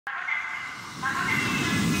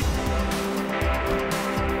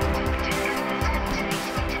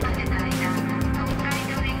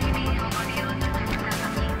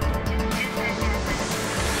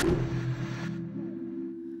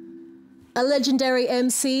A legendary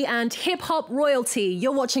MC and hip-hop royalty.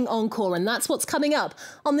 You're watching Encore, and that's what's coming up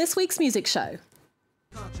on this week's music show.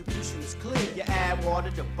 Contribution is clear. You add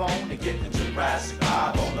water to bone and get the Jurassic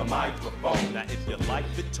Five on the microphone. Now, if you like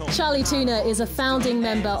the tone. Chali is a founding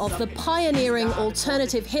member of the pioneering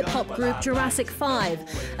alternative hip-hop group Jurassic Five,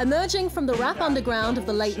 emerging from the rap underground of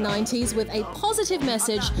the late 90s with a positive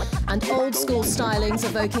message and old-school stylings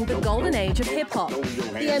evoking the golden age of hip-hop.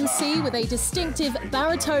 The MC, with a distinctive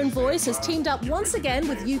baritone voice, has teamed up once again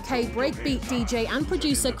with UK breakbeat DJ and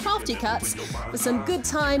producer Krafty Kuts for some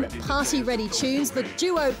good-time, party-ready tunes. The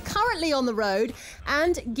duo currently on the road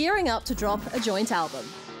and gearing up to drop a joint album.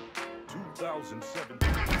 2007.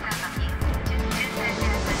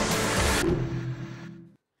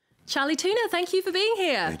 Chali, thank you for being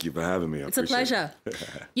here. Thank you for having me. It's a pleasure.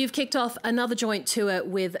 You've kicked off another joint tour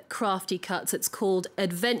with Krafty Kuts. It's called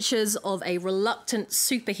Adventures of a Reluctant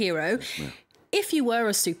Superhero. Yes, if you were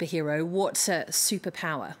a superhero, what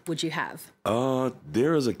superpower would you have?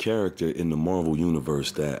 There is a character in the Marvel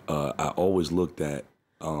universe that I always looked at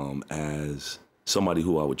as somebody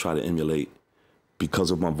who I would try to emulate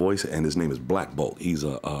because of my voice, and his name is Black Bolt. He's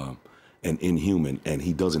an Inhuman, and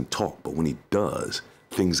he doesn't talk, but when he does,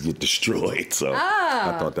 things get destroyed. So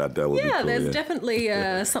I thought that would be cool. Yeah, there's definitely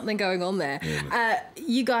something going on there. Yeah.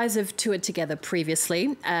 You guys have toured together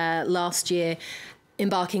previously, last year,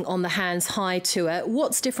 embarking on the Hands High tour.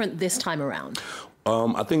 What's different this time around?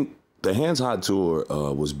 I think the Hands High tour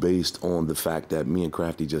was based on the fact that me and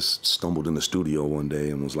Krafty just stumbled in the studio one day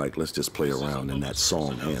and was like, let's just play around, and that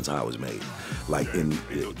song Hands High was made, like in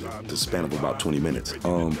the span of about 20 minutes.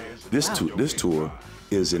 This tour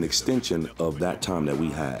is an extension of that time that we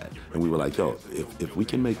had, and we were like, yo, if we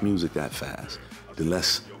can make music that fast, then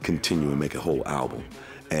let's continue and make a whole album.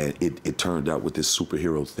 And it turned out with this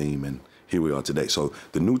superhero theme, and here we are today. So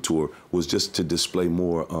the new tour was just to display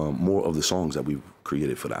more of the songs that we've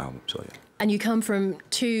created for the album. So yeah. And you come from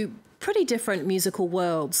two pretty different musical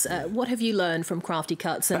worlds. What have you learned from Krafty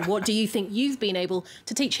Kuts, and what do you think you've been able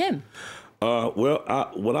to teach him? What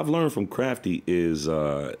I've learned from Krafty is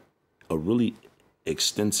a really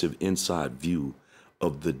extensive inside view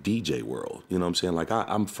of the DJ world. You know what I'm saying? Like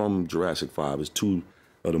I'm from Jurassic Five. It's two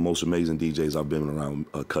of the most amazing DJs I've been around,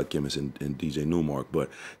 Cut Gimmins and DJ Newmark.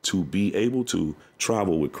 But to be able to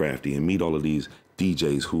travel with Krafty and meet all of these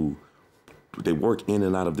DJs who they work in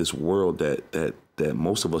and out of this world that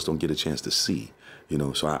most of us don't get a chance to see, you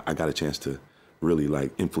know. So I got a chance to really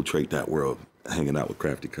like infiltrate that world, hanging out with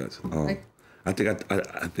Krafty Kuts. I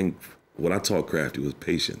think what I taught Krafty was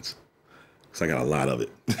patience. So I got a lot of it.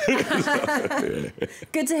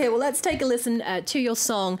 Good to hear. Well, let's take a listen to your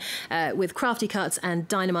song with Krafty Kuts and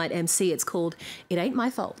Dynamite MC. It's called It Ain't My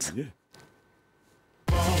Fault. Yeah.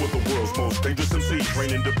 Two of the world's most dangerous MCs,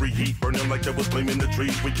 raining debris, heat burning like there was blaming the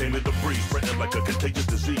trees. We came in the breeze, spreading like a contagious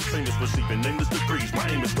disease. Famous receiving nameless degrees. My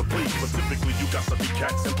aim is to please. Specifically, you got to be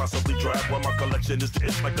cats and possibly drag. While my collection is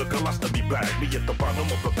it's like a colostomy bag. Me at the bottom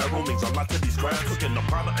of the barrel means a lot to these crabs. Cooking a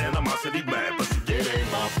pot of animosity mad, but see, it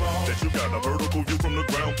ain't my fault that you got a vertical view from the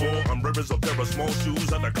ground floor. I'm rare as a pair of small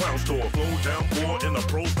shoes at a clown store. Flow down poor in a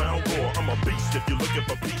profound roar. I'm a beast. If you're looking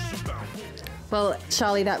for peace, you found. Well,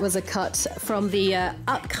 Chali, that was a cut from the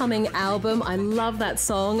upcoming album. I love that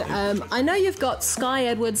song. I know you've got Sky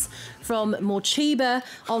Edwards from Morcheeba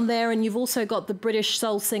on there, and you've also got the British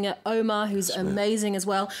soul singer Omar, who's amazing as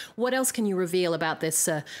well. What else can you reveal about this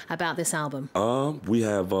album? We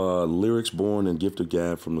have lyrics born and Gift of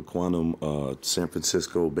Gab from the Quantum, San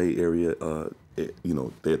Francisco Bay Area. You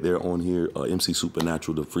know, they're on here. MC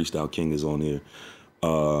Supernatural, the Freestyle King, is on here.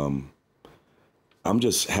 I'm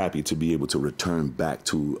just happy to be able to return back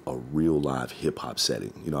to a real live hip hop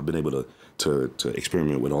setting. You know, I've been able to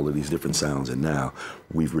experiment with all of these different sounds, and now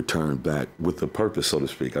we've returned back with a purpose, so to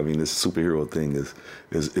speak. I mean, this superhero thing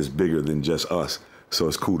is bigger than just us. So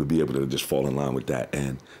it's cool to be able to just fall in line with that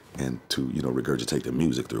and to, you know, regurgitate the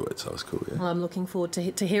music through it. So it's cool, yeah. Well, I'm looking forward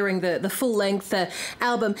to hearing the full-length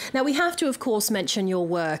album. Now, we have to, of course, mention your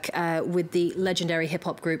work with the legendary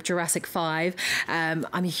hip-hop group Jurassic Five. I'm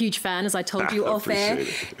a huge fan, as I told you off air.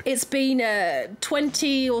 It's been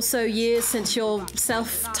 20 or so years since your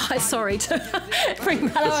sorry to bring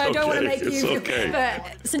that up. I don't want to make you...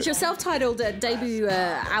 But since your self-titled debut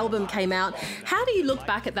album came out, how do you look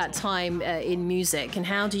back at that time in music? And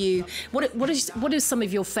how do you, what is some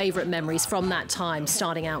of your favorite memories from that time,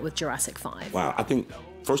 starting out with Jurassic Five? Wow, I think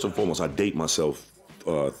first and foremost, I date myself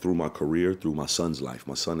through my career, through my son's life.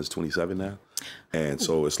 My son is 27 now. And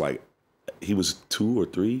so it's like, he was 2 or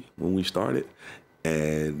 3 when we started.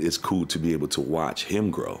 And it's cool to be able to watch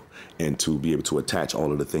him grow and to be able to attach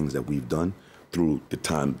all of the things that we've done through the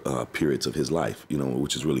time periods of his life, you know,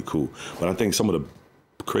 which is really cool. But I think some of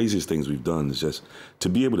the craziest things we've done is just to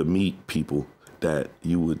be able to meet people that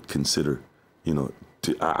you would consider, you know,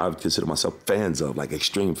 I would consider myself fans of, like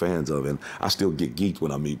extreme fans of, and I still get geeked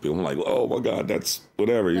when I meet people. I'm like, oh my God, that's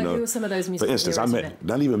whatever, you know. Who were some of those musical heroes? For instance, I met,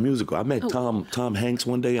 not even musical, I met Tom Hanks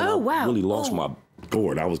one day, and I really lost my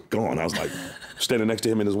board. I was gone. I was like standing next to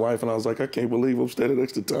him and his wife, and I was like, I can't believe I'm standing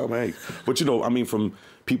next to Tom Hanks. But you know, I mean, from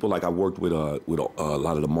people like I worked with a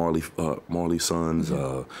lot of the Marley Sons.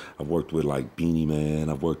 I've worked with like Beanie Man.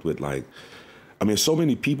 I've worked with like, I mean, so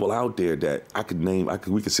many people out there that I could name.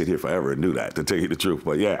 We could sit here forever and do that, to tell you the truth.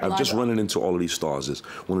 But yeah, I'm just running into all of these stars is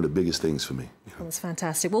one of the biggest things for me. Well, that's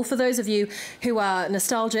fantastic. Well, for those of you who are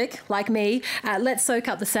nostalgic, like me, let's soak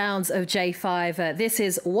up the sounds of J5. This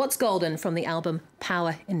is What's Golden from the album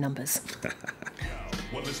Power in Numbers.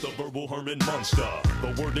 Well, it's the verbal Herman monster,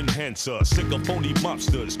 the word enhancer, sick of phony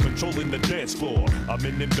mobsters controlling the dance floor. I'm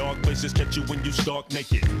in them dark places, catch you when you stark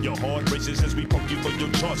naked. Your heart races as we poke you for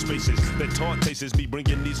your chart spaces. That taunt tastes me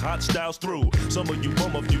bringing these hot styles through. Some of you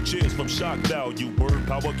bum a few cheers from shock value. Word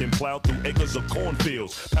power can plow through acres of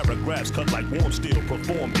cornfields. Paragraphs cut like warm steel,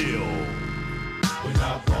 perform ill. We're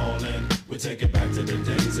not falling, we take it back to the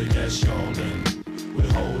days of yes, yawning.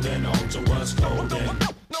 We're holding on to what's golden.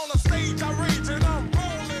 On the stage, I rage and I'm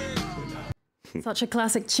rolling. Such a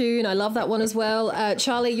classic tune. I love that one as well.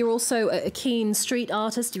 Charlie, you're also a keen street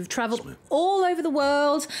artist. You've travelled all over the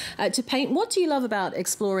world to paint. What do you love about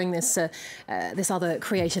exploring this this other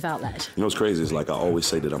creative outlet? You know what's crazy is like I always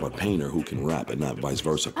say that I'm a painter who can rap and not vice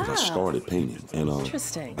versa, because I started painting. And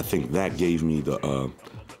interesting. I think that gave me the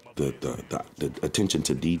attention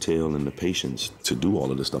to detail and the patience to do all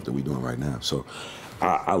of the stuff that we're doing right now. So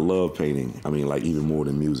I love painting. I mean, like even more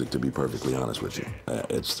than music, to be perfectly honest with you.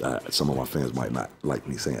 Some of my fans might not like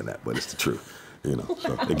me saying that, but it's the truth. You know,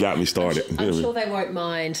 so it got me started. I'm sure they won't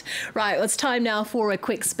mind. Right, well, it's time now for a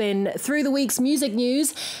quick spin through the week's music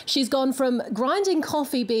news. She's gone from grinding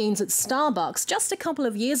coffee beans at Starbucks just a couple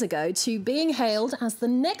of years ago to being hailed as the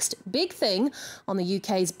next big thing on the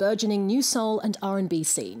UK's burgeoning new soul and R&B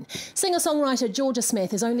scene. Singer-songwriter Jorja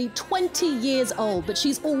Smith is only 20 years old, but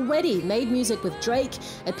she's already made music with Drake,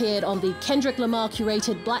 appeared on the Kendrick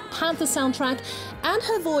Lamar-curated Black Panther soundtrack, and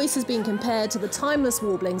her voice has been compared to the timeless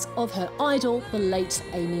warblings of her idol, the late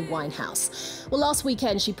Amy Winehouse. Well, last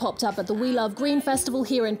weekend she popped up at the We Love Green Festival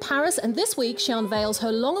here in Paris, and this week she unveils her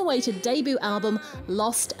long-awaited debut album,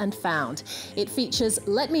 Lost and Found. It features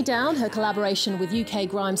Let Me Down, her collaboration with UK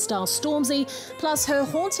grime star Stormzy, plus her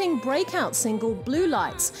haunting breakout single, Blue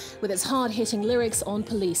Lights, with its hard-hitting lyrics on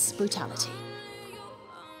police brutality.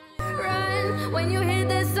 Run when you hear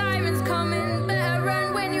the sirens coming, better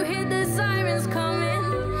run when you hear the sirens coming.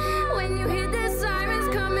 When you hear the sirens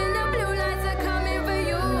coming, the blue lights are coming for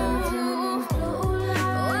you.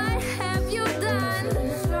 What have you done?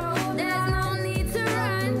 There's no need to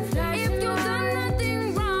run. If you've done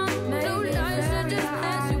nothing wrong, blue lights should just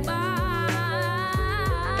pass you by.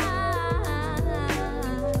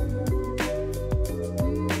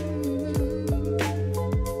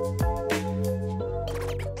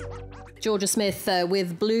 Jorja Smith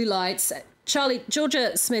with Blue Lights. Charlie,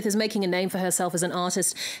 Jorja Smith is making a name for herself as an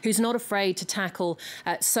artist who's not afraid to tackle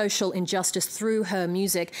social injustice through her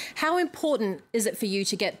music. How important is it for you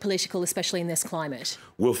to get political, especially in this climate?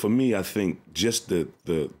 Well, for me, I think just the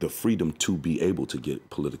freedom to be able to get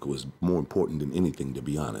political is more important than anything, to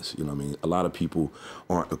be honest. You know what I mean? A lot of people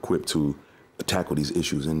aren't equipped to tackle these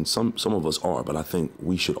issues, and some of us are, but I think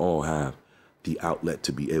we should all have the outlet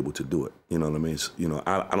to be able to do it. You know what I mean? You know,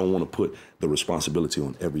 I don't want to put the responsibility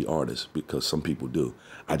on every artist, because some people do.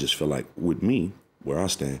 I just feel like with me, where I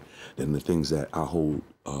stand, then the things that I hold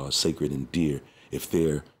sacred and dear, if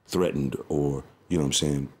they're threatened or, you know what I'm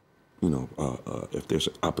saying, you know, if there's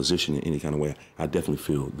opposition in any kind of way, I definitely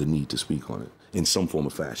feel the need to speak on it in some form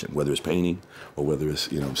of fashion, whether it's painting or whether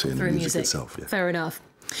it's, you know what I'm saying, the music itself. Yeah. Fair enough.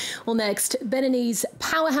 Well, next, Beninese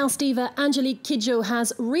powerhouse diva Angélique Kidjo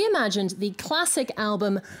has reimagined the classic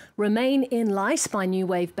album Remain in Light by new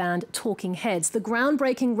wave band Talking Heads. The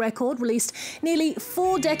groundbreaking record, released nearly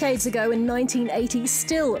 4 decades ago in 1980,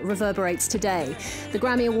 still reverberates today. The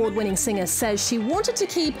Grammy Award-winning singer says she wanted to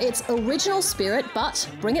keep its original spirit, but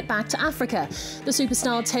bring it back to Africa. The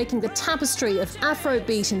superstar taking the tapestry of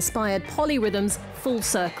Afrobeat-inspired polyrhythms full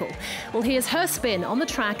circle. Well, here's her spin on the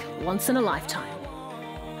track Once in a Lifetime.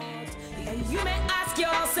 You may ask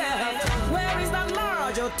yourself, where is the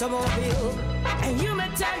large automobile. And you may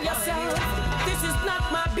tell yourself, this is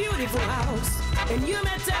not my beautiful house. And you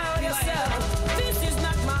may tell yourself, this is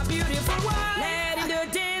not my beautiful wife. Letting the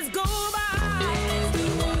days go by.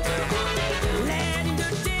 Letting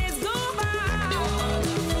the days go by.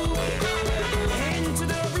 Into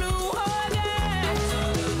the blue again.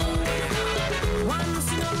 Once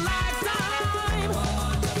in a lifetime.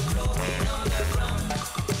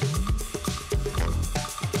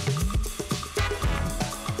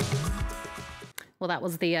 Well, that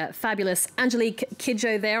was the fabulous Angélique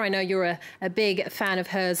Kidjo there. I know you're a big fan of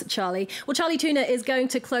hers, Charlie. Well, Charlie Tuna is going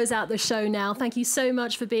to close out the show now. Thank you so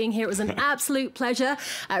much for being here. It was an absolute pleasure.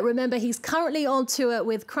 Remember, he's currently on tour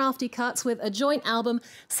with Krafty Kuts with a joint album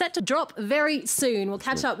set to drop very soon. We'll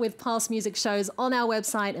catch up with past music shows on our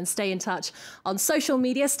website and stay in touch on social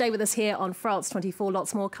media. Stay with us here on France 24.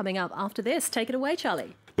 Lots more coming up after this. Take it away,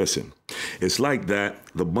 Charlie. Listen, it's like that,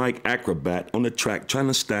 the mic acrobat on the track trying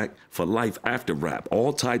to stack for life after rap.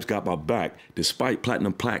 All types got my back, despite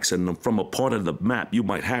platinum plaques, and I'm from a part of the map you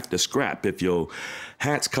might have to scrap. If your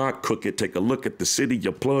hat's cocked crooked, take a look at the city.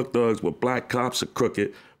 Your plug thugs with black cops are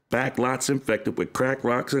crooked. Back lots infected with crack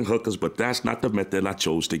rocks and hookers, but that's not the method I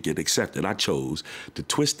chose to get accepted. I chose to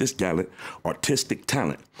twist this gallant, artistic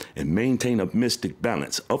talent and maintain a mystic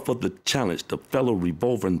balance. Up for the challenge, the fellow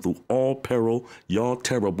revolving through all peril. Y'all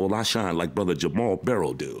terrible, I shine like brother Jamal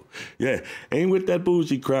Barrow do. Yeah, ain't with that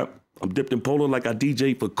bougie crap. I'm dipped in polo like I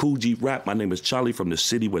DJ for Cool G Rap. My name is Charlie from the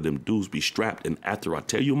city where them dudes be strapped, and after I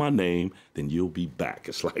tell you my name, then you'll be back.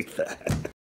 It's like that.